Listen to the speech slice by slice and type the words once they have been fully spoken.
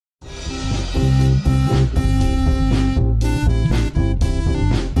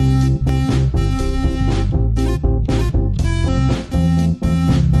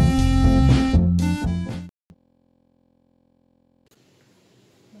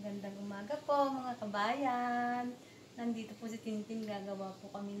Magandang umaga po mga kabayan. Nandito po si Tintin. Gagawa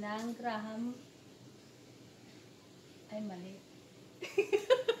po kami ng Graham. Ay, mali.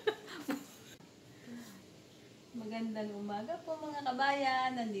 Magandang umaga po mga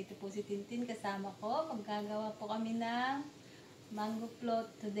kabayan. Nandito po si Tintin kasama ko. Maggagawa po kami ng mango float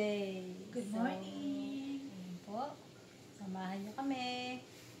today. Good morning! Ayan po. Samahan niyo kami.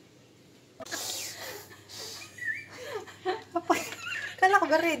 Kala ko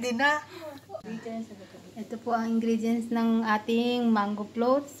ba ready na? Ito po ang ingredients ng ating mango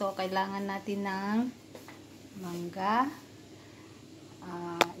float. So, kailangan natin ng mangga.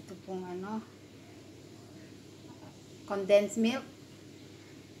 Ito pong condensed milk.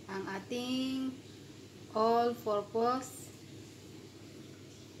 Ang ating all-purpose.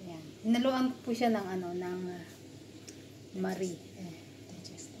 Ayan. Inaluan po siya ng Marie.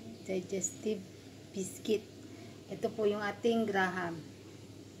 Digestive biscuit. Ito po yung ating Graham.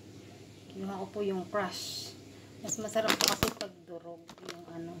 Kinuha ko po yung crush. Mas masarap po kasi pag durog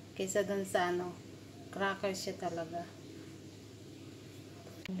yung kaysa dun sa cracker siya talaga.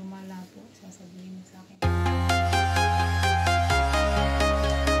 Lumala po, sasabihin mo sa akin.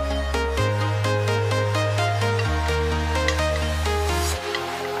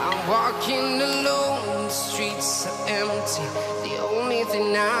 I'm walking alone, the streets are empty. The only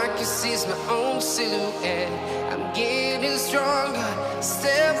thing I can see is my own silhouette. I'm getting stronger,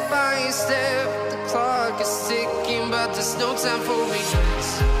 step by step. The clock is ticking, but there's no time for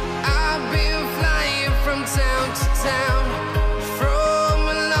regrets. I've been flying from town to town, from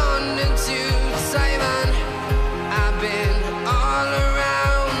London to Taiwan. I've been all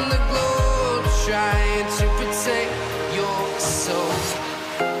around the globe, trying to protect your soul.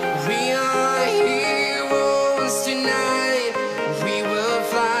 We are heroes tonight. We will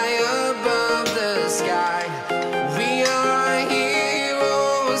fly above the sky. We are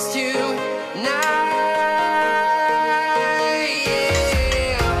heroes tonight.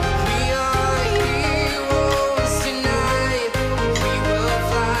 Yeah. We are heroes tonight. We will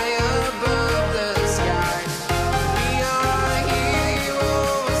fly above the sky. We are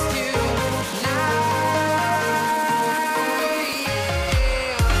heroes tonight.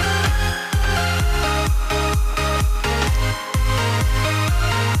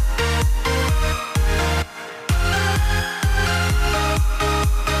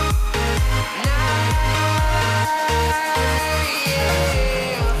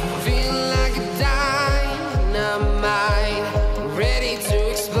 Feel like a dynamite, ready to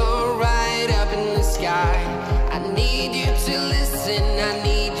explode right up in the sky. I need you to listen, I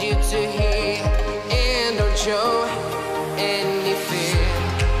need you to hear, and don't show any fear.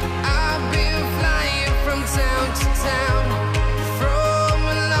 I've been flying from town to town, from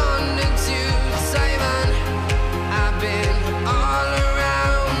London to Taiwan. I've been all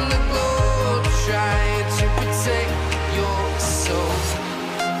around the globe, trying to protect your soul.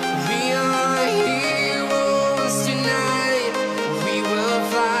 We are heroes tonight. We will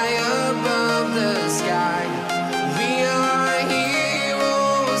fly above the sky. We are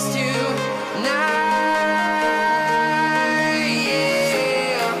heroes tonight.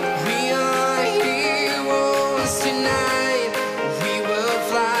 Yeah. We are heroes tonight. We will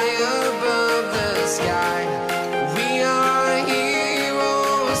fly above the sky. We are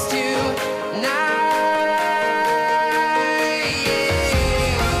heroes tonight.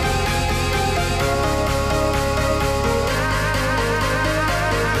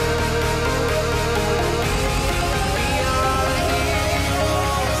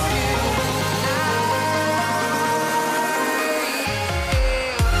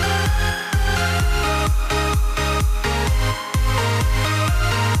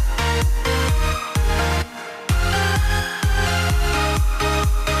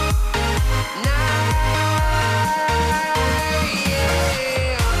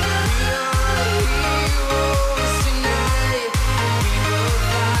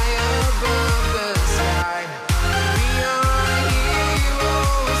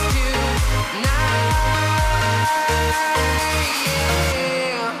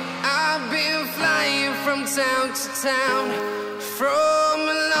 Town to town, from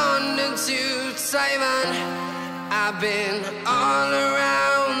London to Taiwan. I've been all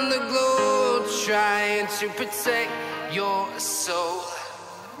around the globe, trying to protect your soul.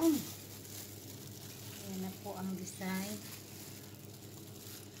 Ayan na po ang design.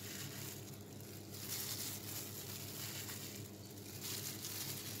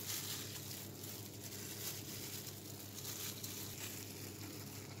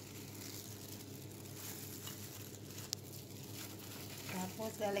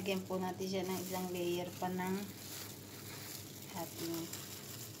 Tapos, lalagyan po natin siya ng isang layer pa ng hot milk.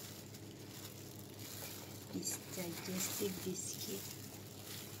 is digestive biscuit.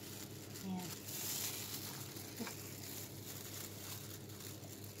 Ayan.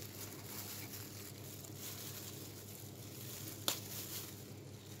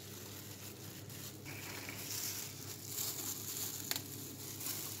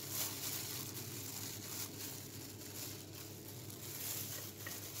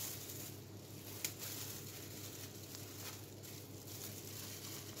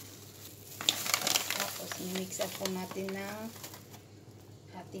 Tapos, i-mix up po natin ng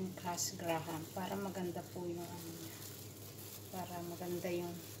ating crushed graham para maganda po yung ano niya. Para maganda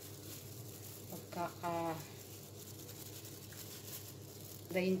yung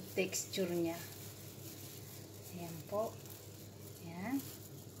yung texture niya. Ayan po. Ayan.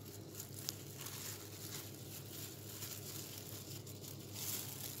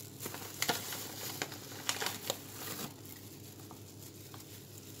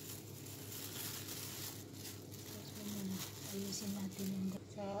 Ayusin natin yung...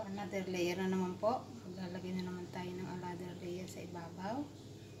 So, another layer na naman po. Maglalagay na naman tayo ng another layer sa ibabaw.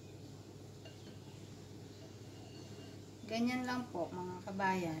 Ganyan lang po, mga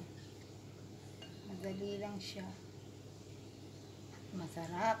kabayan. Madali lang siya. At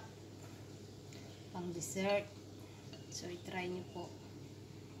masarap. Pang dessert. So, i-try nyo po.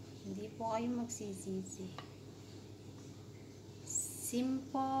 Hindi po kayo magsisisi.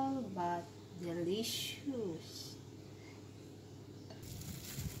 Simple but delicious.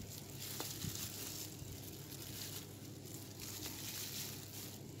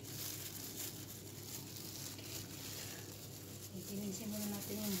 Linisin muna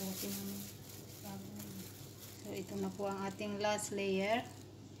natin yung bote namin. So, ito na po ang ating last layer.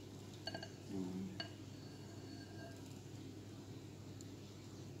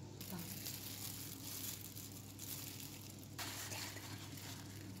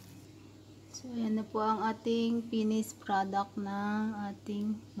 So, yan na po ang ating finished product ng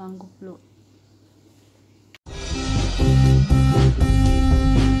ating mango float.